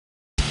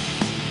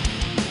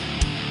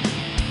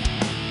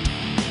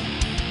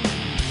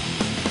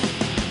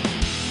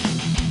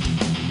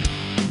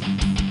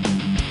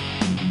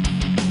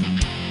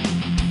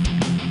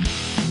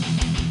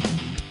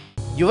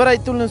యువ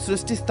రైతులను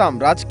సృష్టిస్తాం,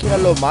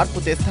 రాజకీయాల్లో మార్పు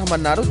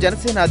తెస్తామన్నారు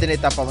జనసేన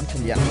అధినేత పవన్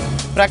కళ్యాణ్.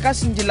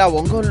 ప్రకాశం జిల్లా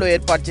ఒంగోలులో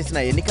ఏర్పాటు చేసిన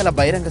ఎన్నికల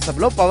బహిరంగ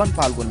సభలో పవన్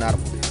పాల్గొన్నారు.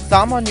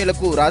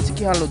 సామాన్యులకు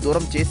రాజకీయాలను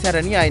దూరం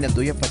చేశారని ఆయన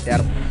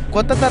దుయ్యబట్టారు.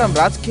 కొత్త తరం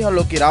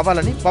రాజకీయాల్లోకి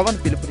రావాలని పవన్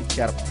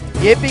పిలుపునిచ్చారు.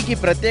 ఏపీకి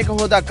ప్రత్యేక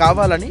హోదా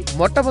కావాలని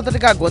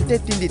మొట్టమొదటిగా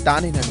గొంతెత్తింది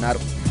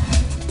తానేనన్నారు.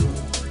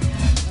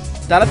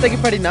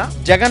 తలతెగిపడిన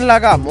జగన్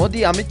లాగా మోదీ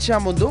అమిత్ షా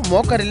ముందు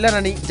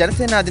మోకరిల్లనని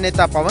జనసేన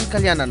అధినేత పవన్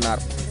కళ్యాణ్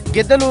అన్నారు.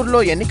 గిద్దలూరులో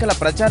ఎన్నికల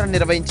ప్రచారం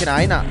నిర్వహించిన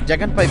ఆయన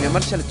జగన్పై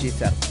విమర్శలు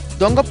చేశారు.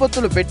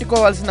 దొంగపొత్తులు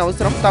పెట్టుకోవాల్సిన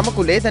అవసరం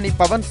తమకు లేదని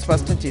పవన్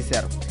స్పష్టం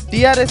చేశారు.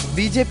 టీఆర్ఎస్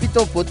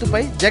బీజేపీతో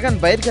పొత్తుపై జగన్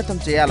బహిర్గతం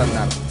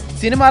చేయాలన్నారు.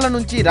 సినిమాల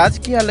నుంచి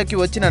రాజకీయాల్లోకి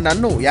వచ్చిన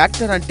నన్ను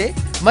యాక్టర్ అంటే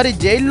మరి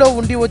జైల్లో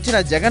ఉండి వచ్చిన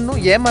జగన్ను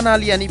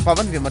ఏమనాలి అని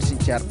పవన్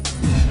విమర్శించారు.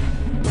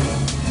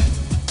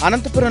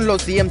 అనంతపురంలో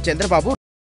సీఎం చంద్రబాబు